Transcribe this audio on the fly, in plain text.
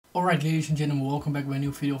Alright, ladies and gentlemen, welcome back to a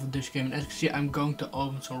new video of ADutchGamer. And as you can see, I'm going to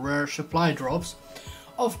open some rare supply drops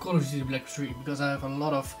of Call of Duty Black Ops 3 because I have a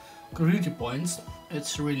lot of Call of Duty points.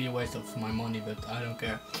 It's really a waste of my money, but I don't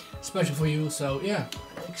care. Special for you, so yeah.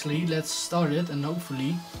 Actually, let's start it and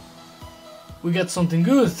hopefully we get something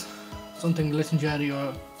good. Something legendary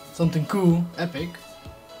or something cool, epic.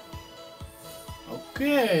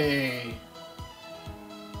 Okay.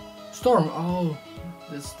 Storm, oh.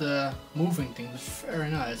 That's the moving thing, it's very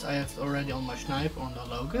nice. I have it already on my sniper on the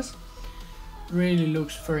Locust. Really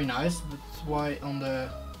looks very nice, but why on the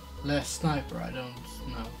last sniper, I don't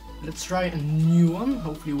know. Let's try a new one,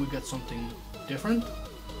 hopefully we get something different.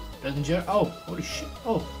 Legendary, oh, holy shit,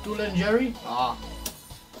 oh, 2 legendary,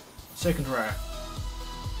 second rare.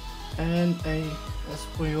 And a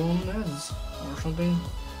espionage or something,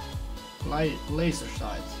 laser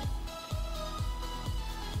sight.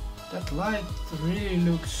 That light really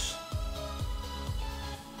looks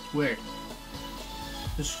weird.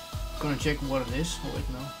 Just gonna check what it is. Oh wait,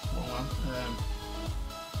 no, wrong one.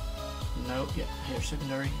 No, yeah, here's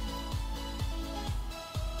secondary.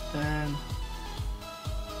 And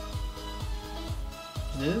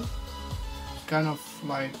this kind of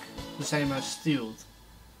like the same as stealth.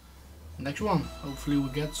 Next one. Hopefully we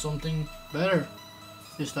get something better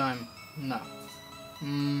this time. No.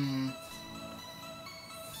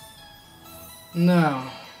 No,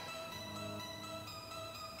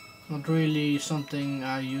 not really something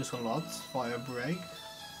I use a lot, fire break.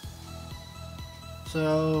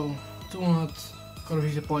 So 200 Call of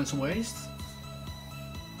Duty points waste.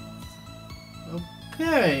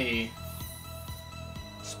 Okay.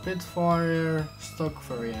 Spitfire stock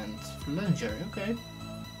variant, legendary, okay.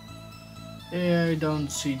 I don't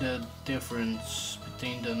see the difference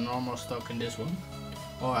between the normal stock and this one.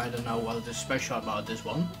 Or I don't know what is special about this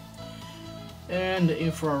one. And the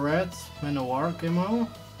infrared Manowar camo,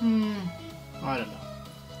 I don't know.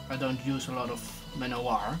 I don't use a lot of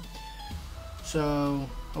Manowar. So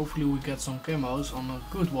hopefully we get some camos on a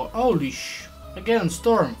good war. Holy sh! Again,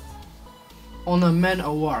 Storm! On a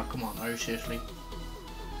Manowar, come on, are you seriously?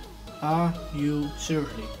 Are you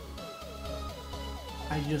seriously?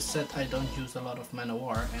 I just said I don't use a lot of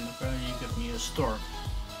Manowar and apparently you give me a Storm.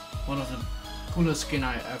 One of the coolest skin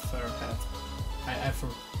I ever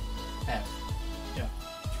have. Yeah,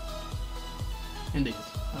 indeed,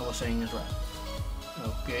 I was saying it right.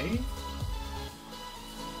 Okay.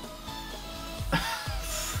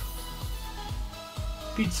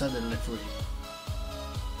 Pizza delivery.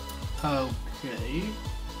 Okay.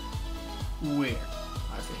 Where?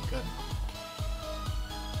 I think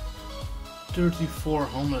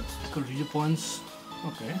 3,400 Call of Duty points.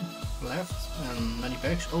 Okay, left and many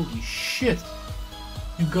packs. Holy shit!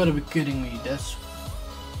 You gotta be kidding me. That's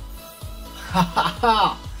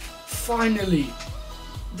hahaha! Finally!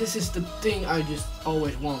 This is the thing I just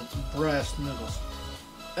always want, brass knuckles.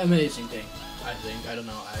 Amazing thing, I think. I don't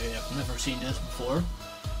know, I have never seen this before.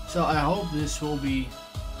 So I hope this will be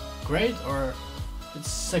great, or it's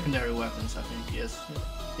secondary weapons, I think, yes,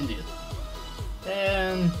 indeed.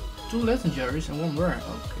 And 2 legendaries and 1 rare,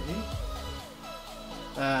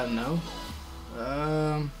 okay. No.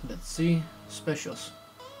 Let's see, specials.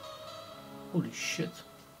 Holy shit.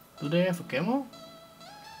 Do they have a camo?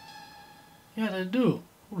 Yeah, they do.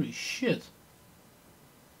 Holy shit.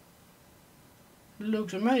 It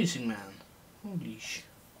looks amazing, man. Holy sh...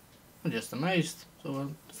 I'm just amazed. So what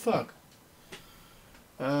the fuck?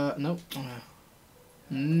 No.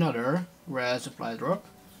 Another rare supply drop.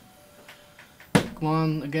 Come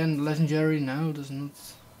on, again, legendary. No, does not.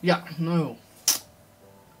 Yeah, no.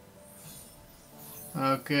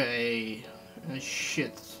 Okay.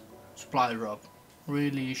 Shit. Supply drop.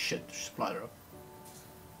 Really shit supply drop.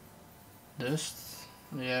 Dust.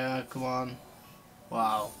 Yeah, come on.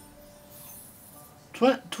 Wow.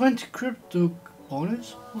 20 crypto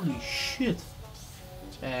bonus? Holy shit.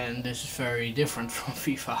 And this is very different from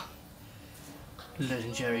FIFA.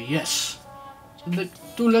 Legendary, yes. 2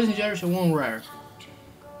 legendaries and 1 rare.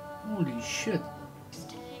 Holy shit.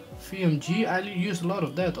 VMG, I used a lot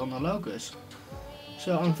of that on the Locust.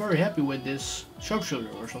 So I'm very happy with this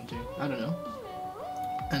sharpshooter or something. I don't know.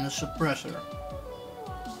 And a suppressor.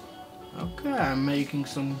 Okay, I'm making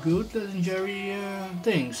some good legendary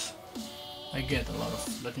things. I get a lot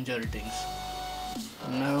of legendary things.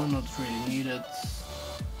 No, not really needed.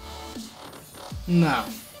 No.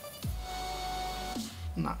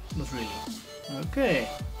 No, not really. Okay.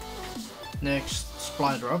 Next,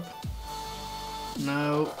 supply drop.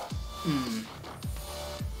 No.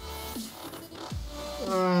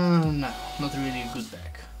 No, not really a good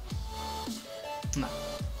bag. No.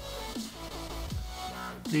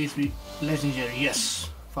 Please be legendary, yes.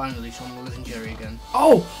 Finally, some legendary again.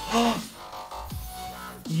 Oh!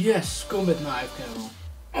 Yes, combat knife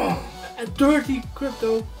camo. And 30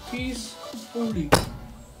 crypto keys. Holy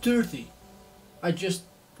 30. I just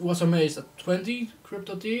was amazed at 20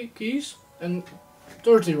 crypto keys and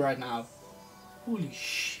 30 right now. Holy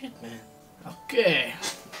shit, man. Okay.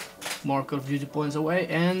 More Call of Duty points away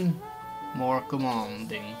and more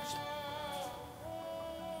commanding.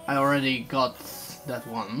 I already got that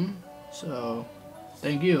one, so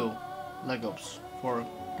thank you, Leg Ops, for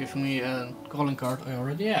giving me a calling card I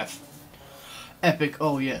already have. Epic,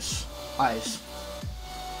 oh yes, ice.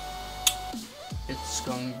 It's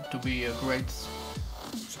going to be a great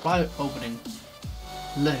supply opening.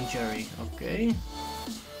 Legendary, okay.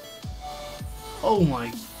 Oh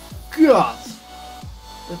my god,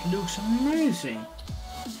 that looks amazing.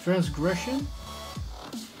 Transgression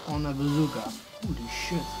on a bazooka. Holy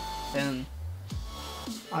shit. And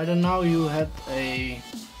I don't know, you had a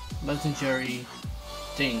legendary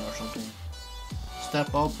thing or something.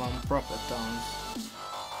 Step up on profit towns.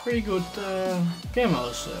 Pretty good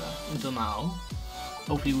camos until now.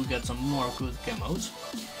 Hopefully we get some more good camos.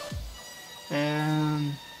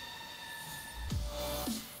 And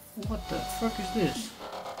what the fuck is this?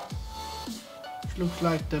 It looks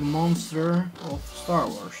like the monster of Star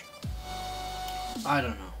Wars. I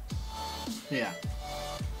don't know. Yeah.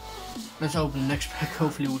 Let's open the next pack.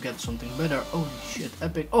 Hopefully we get something better. Holy shit,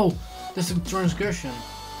 epic. Oh, that's a transgression.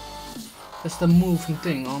 That's the moving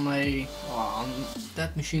thing on a... Oh, on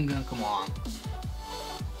that machine gun, come on.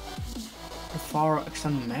 The far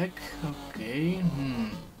extended mag. Okay.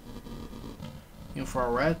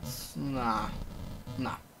 Infrared. Nah.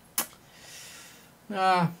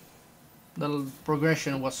 The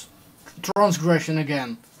progression was transgression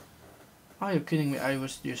again. Are you kidding me? I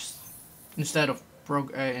was just... Instead of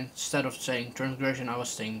saying transgression, I was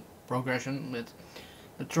saying progression. But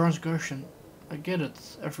the transgression, I get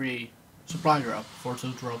it every supply drop, for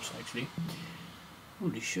 2 drops actually.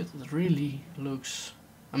 Holy shit, it really looks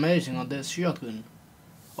amazing on this shotgun.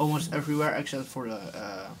 Almost everywhere except for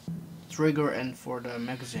the trigger and for the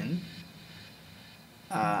magazine.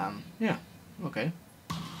 Yeah, okay.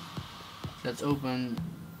 Let's open.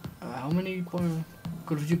 How many Call of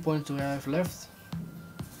Duty points do I have left?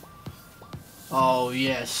 Oh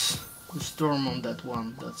yes, the storm on that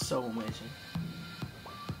one, that's so amazing.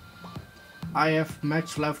 I have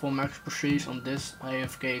max level, max prestige on this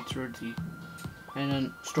AFK 30 and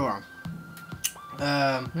then storm.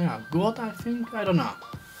 Yeah, gold I think, I don't know.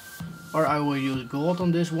 Or I will use gold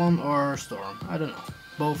on this one or storm, I don't know.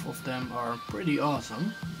 Both of them are pretty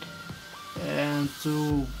awesome. And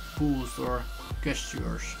 2 boost or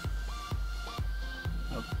gestures.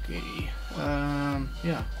 Okay,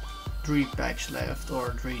 yeah. 3 packs left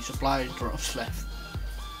or 3 supply drops left.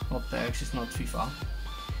 Not packs, it's not FIFA.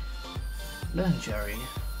 Legendary.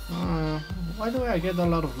 Why do I get a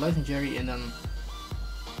lot of legendary and then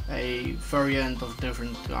a variant of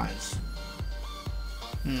different kinds?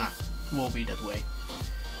 Nah, won't be that way.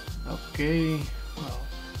 Okay, well,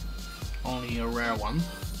 only a rare one.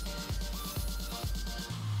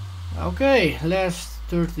 Okay, last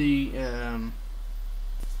 30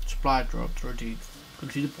 supply drop, 30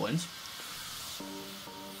 completed points.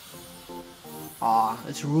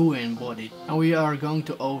 It's ruin body. And we are going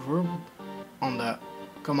to over on the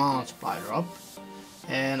command supply drop.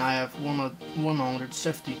 And I have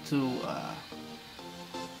 172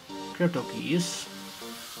 crypto keys.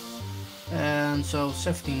 And so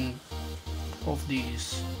 17 of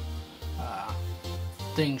these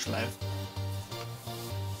things left.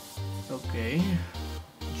 Okay,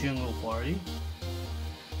 jungle party.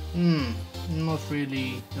 Not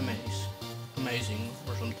really amazing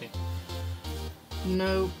or something.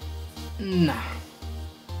 No, nah,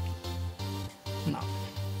 no.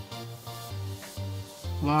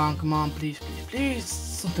 Come on, please,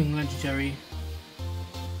 something legendary.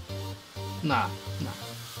 Nah.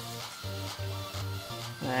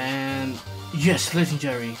 And yes,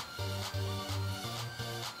 legendary.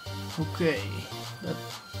 Okay, that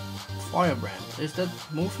firebrand, is that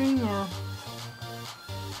moving or?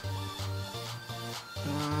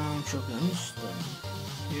 Shotguns, then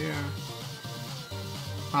here.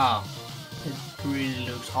 It really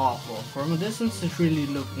looks awful. From a distance it really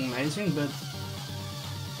looks amazing, but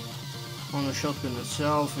on the shotgun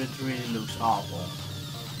itself it really looks awful.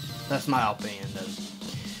 That's my opinion then.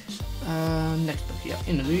 Next pack, yeah,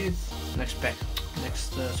 indeed. Next pack,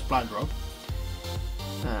 next supply drop.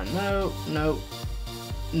 No,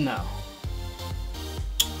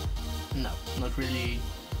 not really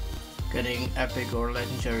getting epic or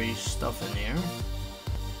legendary stuff in here.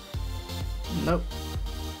 Nope.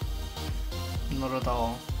 not at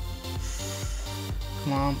all.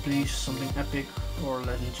 Come on, please, something epic or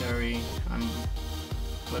legendary. I'm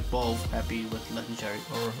like both happy with legendary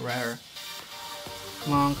or rare.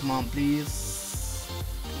 Come on, please.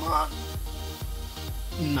 Come on.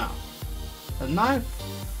 No. The knife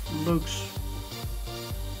looks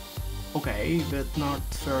okay, but not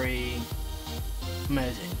very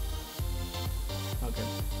amazing. Okay.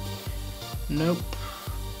 Nope.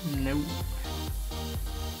 No.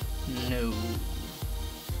 No.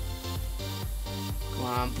 Come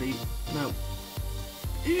on, please. No.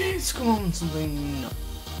 Please, come on, something. No.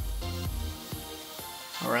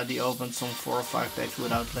 Already opened some 4 or 5 packs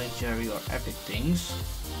without legendary or epic things.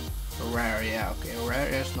 Rare, yeah, okay. Rare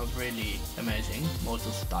is not really amazing most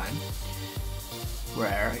of the time.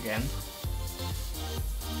 Rare again.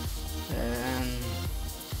 And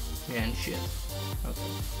again, shit.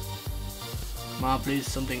 Okay. Come on, please,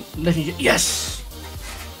 something legendary. Yes!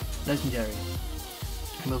 Legendary.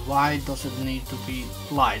 But why does it need to be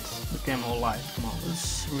light? The camo light. Come on,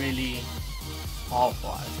 it's really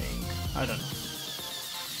awful, I think. I don't know.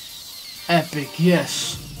 Epic,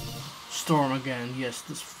 yes. Storm again, yes.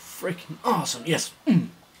 This is freaking awesome, yes.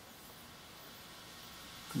 Come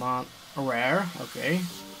on, a rare, okay.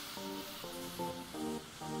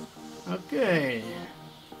 Okay.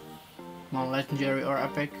 Come on, legendary or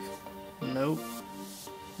epic. No.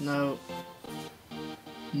 No.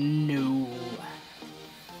 No.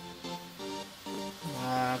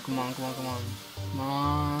 Come on. Come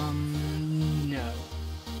on. No.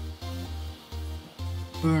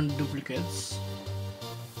 Burn duplicates.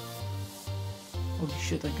 Holy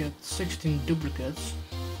shit, I get 16 duplicates.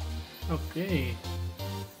 Okay.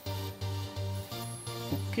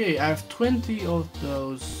 Okay, I have 20 of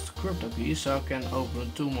those crypto keys, so I can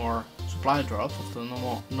open 2 more supply drops of the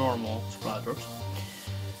normal supply drops.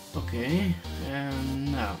 Okay,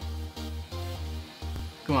 and now.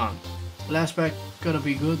 Come on. Last pack gotta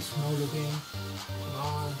be good. No looking. Come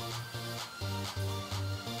on.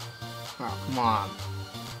 Oh, come on.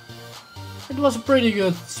 It was a pretty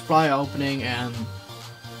good supply opening and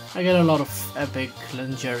I get a lot of epic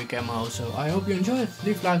legendary camo, so I hope you enjoyed.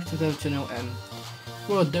 Leave a like to the channel and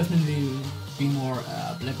will definitely be more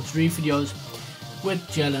Black Ops 3 videos with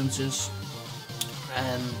challenges.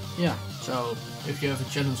 And yeah, so if you have a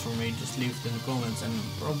challenge for me, just leave it in the comments and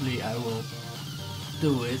probably I will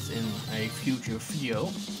do it in a future video.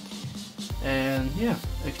 And yeah,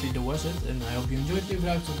 actually that was it, and I hope you enjoyed. Leave a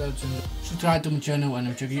like to the channel, subscribe to my channel, and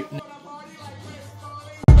I'll check you